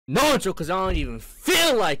No intro, because I don't even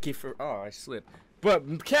feel like it for... Oh, I slipped. But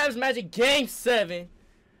Cavs Magic Game 7.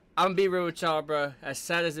 I'm going to be real with y'all, bro. As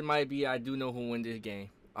sad as it might be, I do know who won this game.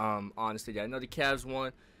 Honestly, I know the Cavs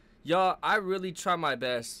won. Y'all, I really try my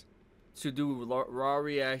best to do raw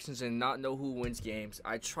reactions and not know who wins games.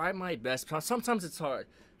 I try my best. Sometimes it's hard.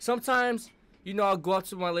 Sometimes, you know, I'll go out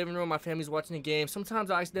to my living room, my family's watching the game.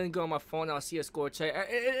 Sometimes I accidentally go on my phone and I'll see a score check.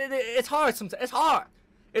 It's hard sometimes. It's hard.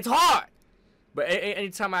 It's hard. But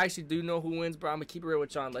anytime I actually do know who wins, bro, I'm going to keep it real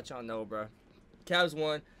with y'all and let y'all know, bro. Cavs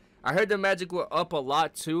won. I heard the Magic were up a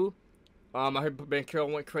lot, too. I heard Ben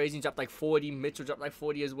Carroll went crazy and dropped like 40. Mitchell dropped like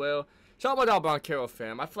 40 as well. Shout out to Ben Carroll,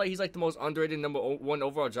 fam. I feel like he's like the most underrated number 1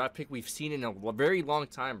 overall draft pick we've seen in a very long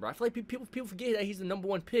time, bro. I feel like people forget that he's the number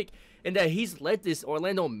 1 pick and that he's led this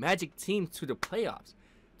Orlando Magic team to the playoffs,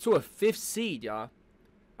 to a 5th seed, y'all.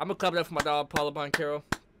 I'm going to clap it up for my dog, Ben Carroll.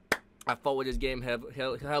 I fought with this game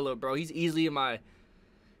hella, bro. He's easily in my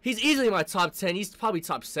top 10. He's probably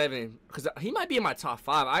top 7 because he might be in my top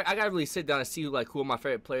 5. I gotta really sit down and see who are my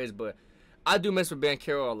favorite players, but I do mess with Ben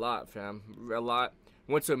Carroll a lot, fam. A lot.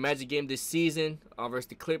 Went to a Magic game this season versus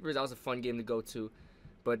the Clippers. That was a fun game to go to.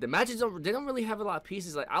 But the Magic don't really have a lot of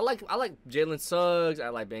pieces. Like I like Jalen Suggs. I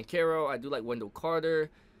like Ben Carroll. I do like Wendell Carter.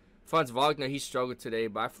 Franz Wagner, he struggled today,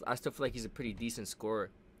 but I still feel like he's a pretty decent scorer.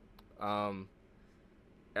 I'm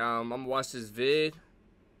gonna watch this vid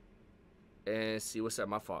and see what's up.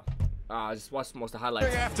 My fault. I just watched most of the highlights.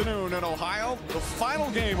 Good afternoon in Ohio. The final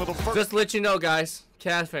game of the first. Just to let you know, guys,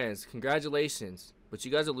 Cavs fans, congratulations. But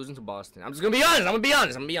you guys are losing to Boston. I'm just gonna be honest. I'm gonna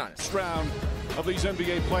be honest. Round of these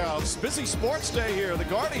NBA playoffs. Busy sports day here. The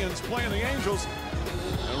Guardians playing the Angels.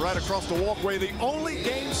 And right across the walkway, the only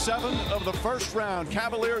game 7 of the first round.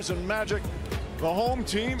 Cavaliers and Magic. The home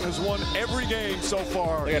team has won every game so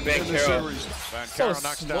far in the series. Van Carroll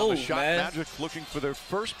knocks down the shot. Man. Magic looking for their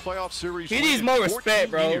first playoff series. He needs more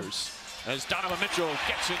respect, bro. Years. As Donovan Mitchell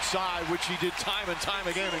gets inside, which he did time and time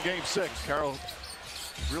again in Game 6. Carroll,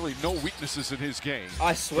 really no weaknesses in his game.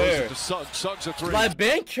 I swear. Suggs a 3. Like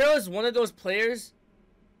Ben Carroll is one of those players,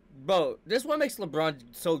 bro. This one makes LeBron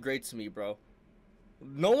so great to me, bro.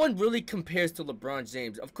 No one really compares to LeBron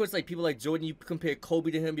James. Of course, like people like Jordan, you compare Kobe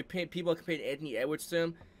to him. People compare Anthony Edwards to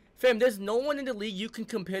him. Fam, there's no one in the league you can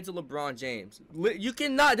compare to LeBron James. You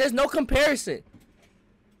cannot. There's no comparison.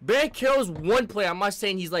 Ben Carroll's one player. I'm not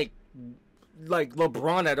saying he's like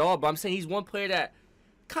LeBron at all, but I'm saying he's one player that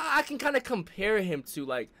I can kind of compare him to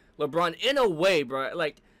like LeBron in a way, bro.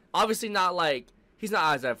 Like obviously not like he's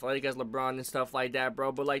not as athletic as LeBron and stuff like that,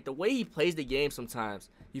 bro. But like the way he plays the game sometimes.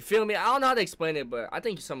 You feel me? I don't know how to explain it, but I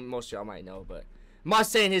think most of y'all might know. But I'm not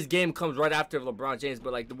saying his game comes right after LeBron James,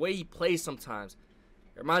 but like the way he plays sometimes,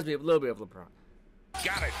 it reminds me a little bit of LeBron.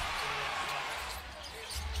 Got it.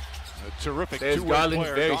 A terrific two-way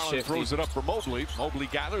player. Very Garland throws it up for Mobley. Mobley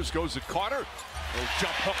gathers, goes at Carter. He'll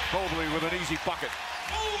jump hook Mobley with an easy bucket.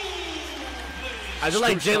 I just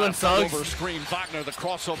like Jalen Suggs. Over screen, Wagner, the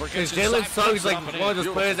crossover. Because Jalen Suggs is like one of those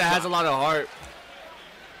players that has a lot of heart.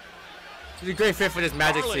 He's a great fit for this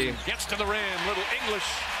Magic team. Gets to the rim, little English.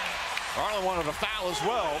 Garland wanted a foul as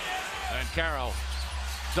well. And Carroll,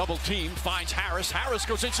 double team, finds Harris. Harris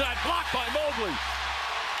goes inside, blocked by Mobley.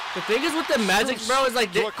 The thing is with the Magic, bro, is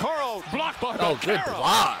like... blocked by good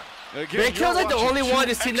block. Ben Carroll's like the only one in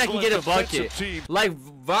this team that can get a bucket. Like,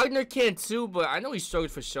 Wagner can too, but I know he struggled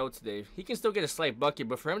for show today. He can still get a slight bucket,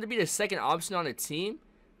 but for him to be the second option on a team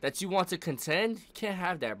that you want to contend, you can't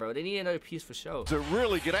have that, bro. They need another piece for show. To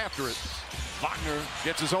really get after it. Wagner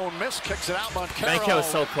gets his own miss, kicks it out. Ben Carroll's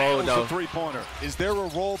so cold, though. Three-pointer. Is there a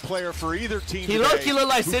role player for either team? He looked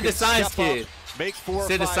like Sid the Science Kid. Make 4 or 5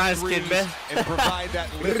 Sid the Science Kid, man. And provide that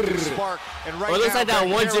lifting spark. And right or it looks now, like that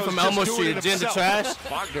one Jim from Elmo Street, Jim the Trash.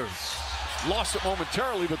 Wagner lost it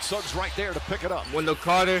momentarily, but Suggs right there to pick it up. Wendell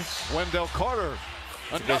Carter.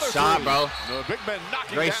 Another shot, three. bro. The big men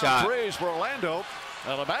knocking Great down shot. threes for Orlando.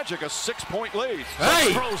 And the Magic a 6-point lead.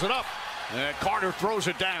 Hey! Throws it up. And Carter throws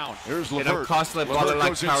it down. Here's LeVert. LeVert like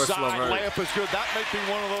goes inside. Layup is good. That may be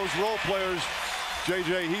one of those role players.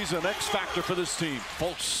 JJ, he's an X factor for this team.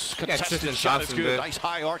 Fultz contested shot is good. Nice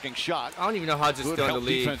high arcing shot. I don't even know how to still in the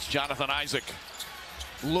league. Defense, Jonathan Isaac.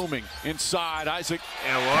 Looming inside. Isaac.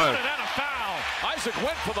 And one. And a foul. Isaac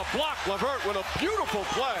went for the block. LeVert with a beautiful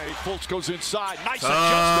play. Fultz goes inside. Nice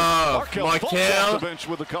adjustment. Markelle Fultz off the bench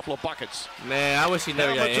with a couple of buckets. Man, I wish he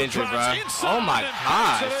never got injured, bro. Oh my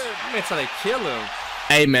gosh. I'm trying to kill him.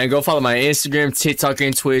 Hey, man, go follow my Instagram, TikTok,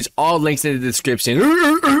 and Twitch. All links in the description.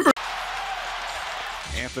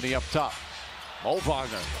 Anthony up top.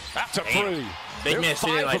 Wagner. That's a free. Big man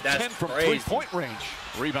shooting like that. 10 from 3-point range.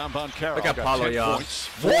 Rebound on Carroll. Look at Paulo, y'all.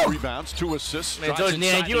 4 rebounds, 2 assists. Man, George,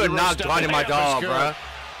 you are not guarding my dog, bro.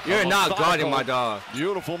 You're not guarding my dog.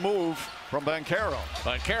 Beautiful move from Banchero.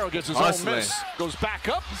 Banchero gets his own miss. Goes back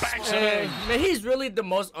up, banks it in. Man, he's really the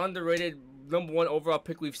most underrated #1 overall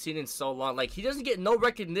pick we've seen in so long. Like, he doesn't get no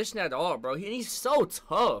recognition at all, bro. He's so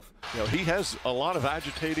tough. You know, he has a lot of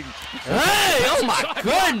agitating. Hey, oh my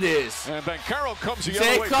goodness. And Banchero comes the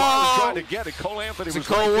other way. Trying to get it. Cole Anthony was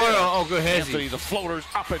Cole right there. Oh, good head. Anthony, the floater's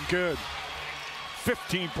up and good.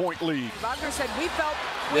 15-point lead. Wagner said we felt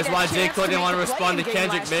that's why J. Cole didn't want to respond to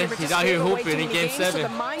Kendrick, man. He's out here hooping in Game 7. So the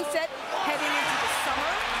mindset heading into the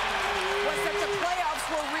summer was that the playoffs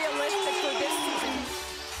were realistic for this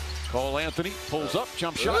season. Cole Anthony pulls up,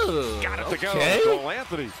 jump shot. Got it to go. Cole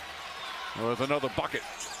Anthony with another bucket.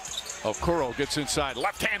 Okoro gets inside.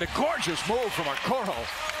 Left-handed, gorgeous move from Okoro.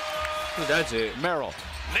 That's it. Merrill.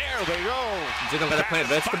 There they go. Didn't gotta plant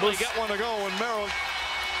vegetables. Get one to go, and Merrill.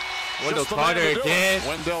 Wendell Carter again.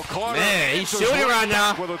 Wendell Carter. Man, he's shooting right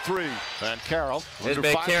now. With a 3. Van Carroll. There's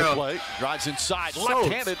Under 5 to Carroll. play. Drives inside. So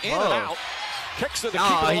left-handed in and out. Kicks to the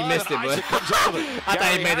oh, he missed it, but comes up with it. I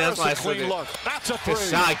thought he made that. That's why I clean look. That's a 3. Good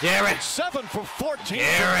shot, Garrett. 7 for 14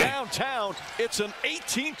 from downtown. It's an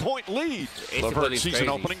 18-point lead. LeVert season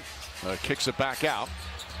opening. Kicks it back out.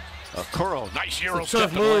 Okoro. Nice Euro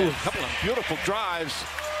step move. Couple of beautiful drives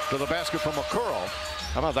to the basket from Okoro.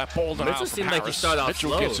 How about that ball to Mitchell seemed like he started off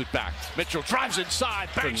Mitchell slow. gets it back. Mitchell drives inside.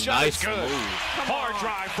 Bank shot is good. Hard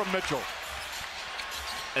drive from Mitchell.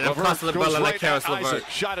 And I'm crossing the ball like Karis LeVert.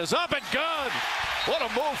 Shot is up and good. What a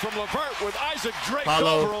move from LeVert with Isaac draped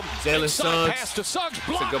Paulo, over him. Jalen Suggs. Pass to Suggs.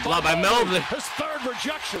 It's a good block by Mobley. His 3rd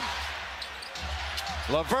rejection.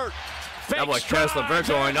 LeVert. That boy Karis LeVert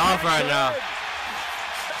going off right now.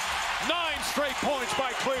 9 straight points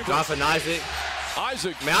by Cleveland. Jonathan Isaac.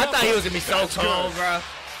 Isaac. Man, I thought he was going to be so cold, bro.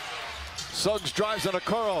 Suggs drives on a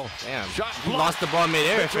curl. Damn. Shot he lost the ball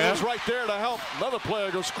mid-air, fam. was right there to help. Another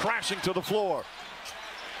player goes crashing to the floor.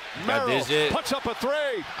 Got this shit. Puts up a 3.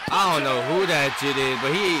 I don't know who that shit is,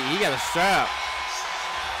 but he got a strap.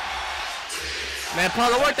 Man,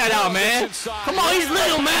 Paulo, work that out, man. Come on, he's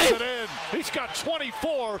little, man. He's got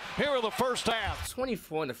 24 here in the first half.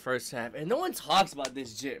 24 in the first half, and no one talks about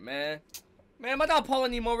this shit, man. Man, my dog Paulo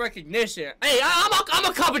need more recognition. Hey, I'm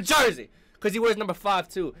a cop a jersey, because he wears number 5,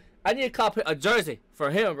 too. I need to cop a jersey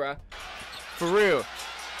for him, bro. For real.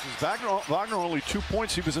 Wagner only 2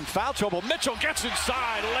 points. He was in foul trouble. Mitchell gets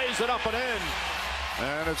inside, lays it up and in.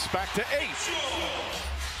 And it's back to 8.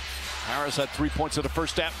 Harris had 3 points in the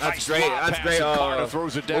first half. That's nice great. That's great. Carter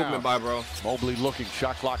throws it down. Movement by bro. Mobley looking.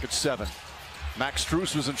 Shot clock at 7. Max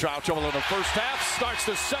Strus was in foul trouble in the first half. Starts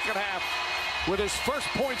the second half with his first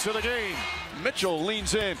points of the game. Mitchell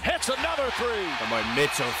leans in. Hits another 3. Come on,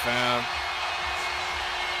 Mitchell, fam.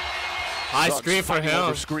 High screen for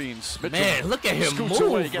him. Screens. Man, look at him move,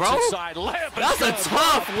 away, bro. Inside, that's a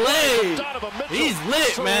tough leg. He's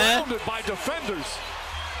lit, man. Surrounded by defenders.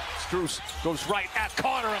 Strus goes right at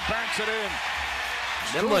Carter and banks it in.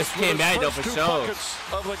 Them boys came back though for sure.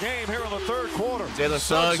 Of the game here in the 3rd quarter. Jalen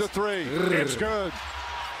Suggs a 3. It's good.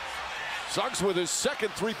 Suggs with his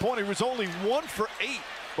second 3-pointer. He was only 1 for 8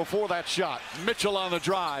 before that shot. Mitchell on the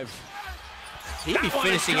drive. He'd be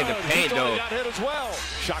finishing in the paint, though. Got hit as well.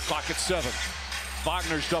 Shot clock at 7.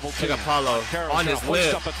 Wagner's double team. Look at Paulo on his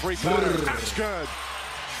lip. Up a 3-pointer. That's good.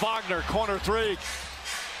 Wagner corner 3.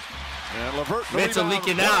 And LeVert. Mitchell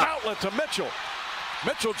leaking out. Outlet to Mitchell.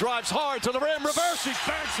 Mitchell drives hard to the rim. Reverse. He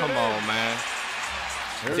banks it in. Come on, man.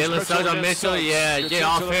 Jalen Suggs on Mitchell. Yeah, get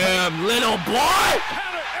off him, little boy.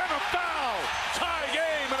 And a foul. Tie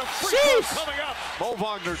game and a free throw coming up. Mo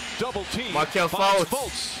Wagner double team. Markelle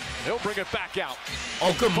Fultz. He'll bring it back out.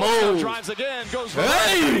 Oh, good move. Drives again, goes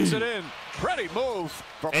hey! Makes it in. Pretty move.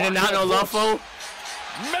 And not no Luffo.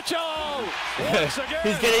 Mitchell once again.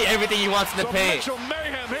 He's getting everything he wants in the paint. Mitchell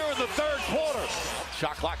mayhem here in the 3rd quarter.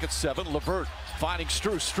 Shot clock at 7. LeVert finding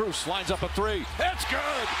Strus. Strus lines up a 3. It's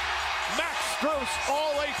good. Max Strus,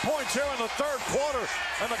 all 8 points here in the 3rd quarter.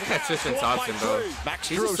 And the Tristan Thompson, though. Max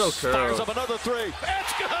He's Strus so fires up another 3.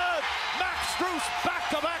 It's good. Max Strus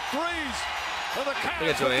back-to-back 3s. And the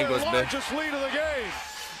Cavs your angles, man. Largest lead of the game.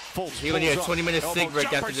 Fultz he only had a 20-minute sick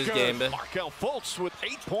break after this game, man. Markelle Fultz with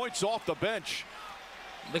 8 points off the bench.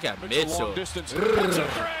 Look at Mitchell. Long distance.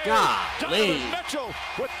 Golly. Mitchell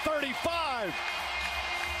with 35.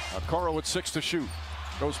 Okoro with 6 to shoot.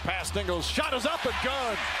 Goes past Ingles. Shot is up and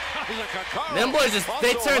good. Them boys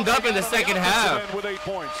they turned up in the second half. With 8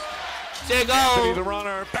 points. Anthony, the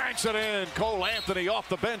runner, banks it in. Cole Anthony off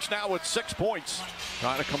the bench now with 6 points.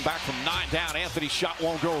 Trying to come back from 9 down. Anthony's shot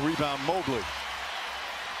won't go. Rebound Mobley.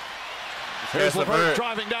 Here's LeVert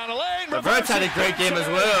driving down the lane. LeVert's had a great game as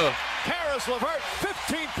well. Caris LeVert,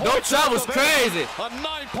 15 points. No, that was crazy. A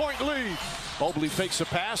 9-point lead. Mobley fakes a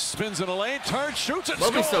pass, spins in a lane, turns, shoots, and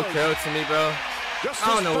Mobley's so scores. cool to me, bro. Just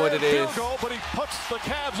I don't know what it is. Goal, but he puts the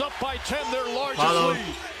Cavs up by 10, their largest Follow. lead.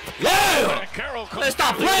 Yeah! Carroll comes Let's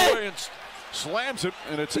stop away playing. and slams it,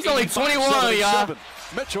 and it's He's only 21, y'all.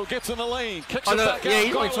 Mitchell gets in the lane, kicks Oh, it no, back yeah, out.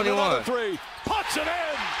 he's only Garland 21. another three, puts it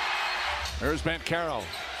in. There's Carroll,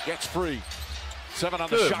 gets free. 7 on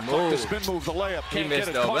the Good shot clock. move. The spin move, the layup. He Can't missed get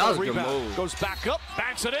it. though, but that was a good Rebound. move. Goes back up,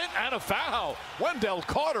 banks it in, and a foul. Wendell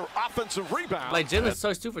Carter, offensive rebound. Like, Jalen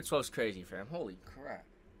Suggs 2 for 12 is crazy, fam. Holy crap.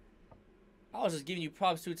 I was just giving you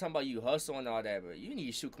props, too, talking about you hustle and all that, but you need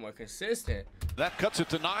to shoot more consistent. That cuts it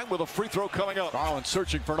to 9 with a free throw coming up. Garland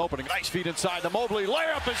searching for an opening. Nice feed inside to Mobley.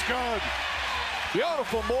 Layup is good.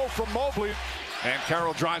 Beautiful move from Mobley. And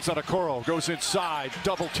Carroll drives on a Coral, goes inside,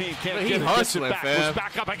 double team, can't He get it, gets it hustling, back, fam. goes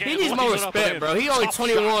back up again. He needs more lays it up and respect, in. bro. He only Tough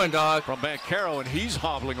 21, shot dog. from Carroll, and he's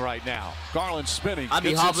hobbling right now. Garland spinning. I'd be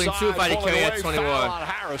gets hobbling inside, too if I didn't pulling carry at away, 21. foul on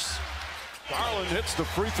Harris. Garland hits the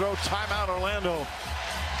free throw, timeout Orlando.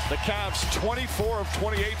 The Cavs 24 of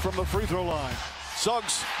 28 from the free throw line.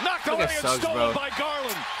 Suggs knocked Look away at and Suggs, stolen bro. by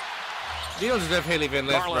Garland. You don't deserve Haley Van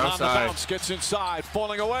Lith, bro. Garland I'm on the sorry. bounce, gets inside,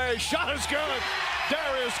 falling away. Shot is good.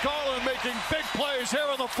 Darius Garland making big plays here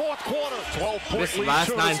in the fourth quarter. 12-point This lead. last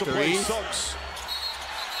 2 9 minutes to play. threes. Suggs.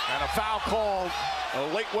 And a foul called.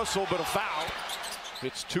 A late whistle, but a foul.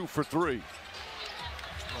 It's 2 for 3.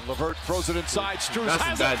 And LeVert throws it inside. Struz That's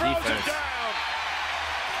has bad it, throws defense. it down.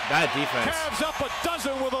 Bad defense. Cavs up a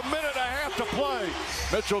dozen with a minute and a half to play.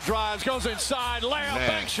 Mitchell drives, goes inside, layup, Man,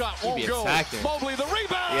 bank shot, he won't be go. attacking. Mobley the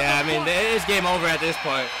rebound. Yeah, I on the mean, block. it is game over at this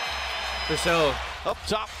point. For sure. Up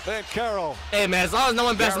top, Carroll. Hey, man, as long as no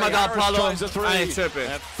one best my Gary dog Harris Paulo, tries the three. I ain't tripping.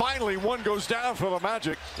 And finally, one goes down for the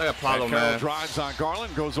Magic. Look at Paulo, And Carroll man. drives on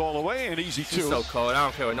Garland, goes all the way, and easy two. He's so cold. I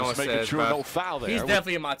don't care what no one Just making says, sure bro. no foul there. He's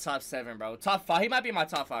definitely in my top 7, bro. Top 5. He might be in my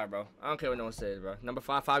top 5, bro. I don't care what no one says, bro. Number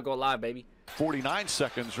 5 go live, baby. 49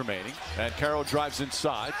 seconds remaining, and Carroll drives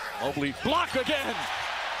inside. Mobley block again.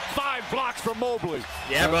 5 blocks from Mobley.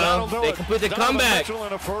 Yeah, And bro. that'll do They it. complete the Donovan comeback. Mitchell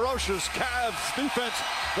in a ferocious Cavs defense.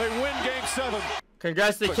 They win Game 7.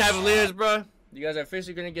 Congrats to the Cavaliers, bro. You guys are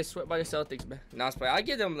officially going to get swept by the Celtics, man. Nah, I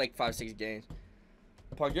give them like 5-6 games.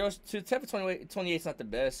 Paul George, 10 for 28 is not the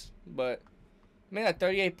best, but man, at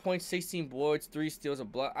 38 points, 16 boards, 3 steals, a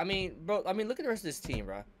block. I mean, bro, look at the rest of this team,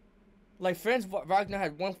 bro. Like, Franz Wagner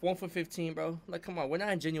had 1 for 15, bro. Like, come on, we're not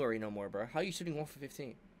in January no more, bro. How are you shooting 1 for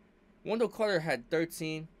 15? Wendell Carter had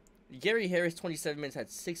 13. Gary Harris, 27 minutes,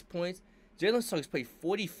 had 6 points. Jalen Suggs played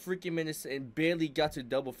 40 freaking minutes and barely got to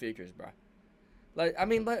double figures, bro. Like, I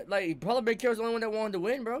mean, like Paul Bear was the only one that wanted to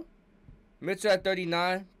win, bro. Mitchell at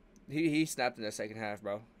 39. He snapped in the second half,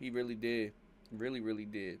 bro. He really did. Really, really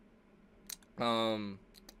did. Karis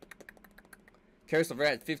LeVert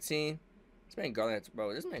at 15. This man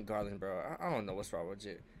Garland, bro. I don't know what's wrong with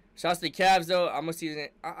it. Shouts to the Cavs, though. I'm going to see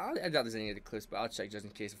it. I doubt there's any of the clips, but I'll check just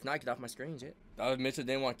in case. If not, get off my screen, Jit. Mitchell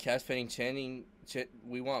didn't want Cavs fading Channing.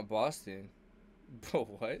 We want Boston. Bro,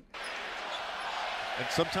 what? And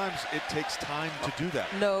sometimes it takes time to do that.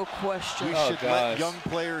 No question. We Oh, should gosh. let young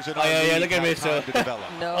players in our yeah, league look at have Mitchell. time to develop.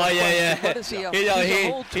 No Oh, yeah, question. What is he up? You know, He's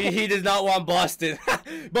a whole he does not want Boston.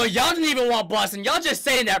 But y'all didn't even want Boston. Y'all just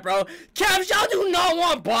saying that, bro. Cavs, y'all do not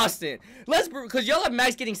want Boston. Because y'all have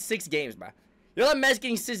Max getting 6 games, bro. Y'all have Max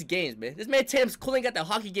getting 6 games, man. This man Tatum's cooling at the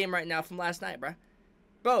hockey game right now from last night, bro.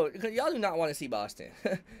 Bro, y'all do not want to see Boston.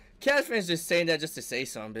 Cavs fans just saying that just to say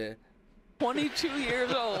something, man. 22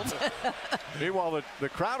 years old. Meanwhile, the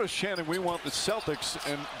crowd is chanting, "We want the Celtics,"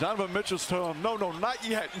 and Donovan Mitchell's telling them, "No, not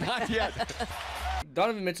yet, not yet."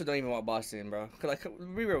 Donovan Mitchell don't even want Boston, bro. Like,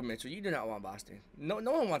 be real, Mitchell. You do not want Boston. No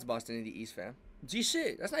one wants Boston in the East, fam. G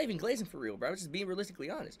shit. That's not even glazing for real, bro. It's just being realistically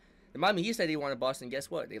honest. The Miami Heat said they wanted Boston. Guess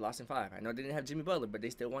what? They lost in 5. I know they didn't have Jimmy Butler, but they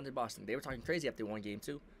still wanted Boston. They were talking crazy after they won Game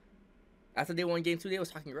 2. After they won Game 2, they was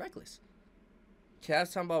talking reckless.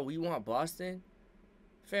 Cavs talking about we want Boston.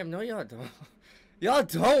 Fam, no, y'all don't. Y'all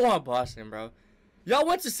don't want Boston, bro. Y'all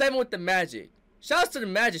went to 7 with the Magic. Shouts to the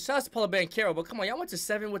Magic. Shouts to Paul Banchero. But come on, y'all went to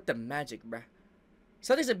 7 with the Magic, bro.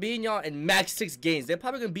 Celtics are beating y'all in max 6 games. They're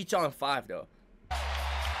probably going to beat y'all in 5, though.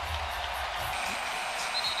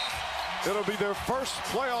 It'll be their first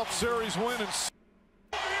playoff series win in.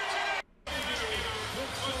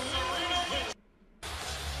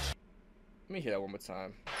 Let me hear that one more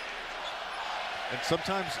time. And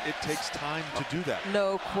sometimes it takes time to do that.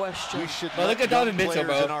 No question. We should Bro, let look at young Donovan Mitchell, players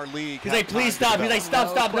bro. in our league He's have like, please time stop. to He's like, develop.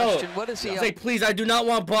 stop, No no. question. What is he He's up? like, please, I do not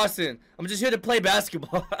want Boston. I'm just here to play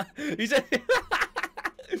basketball. He said,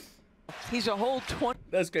 He's a whole 20.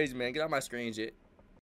 that's crazy, man. Get out my screen, shit.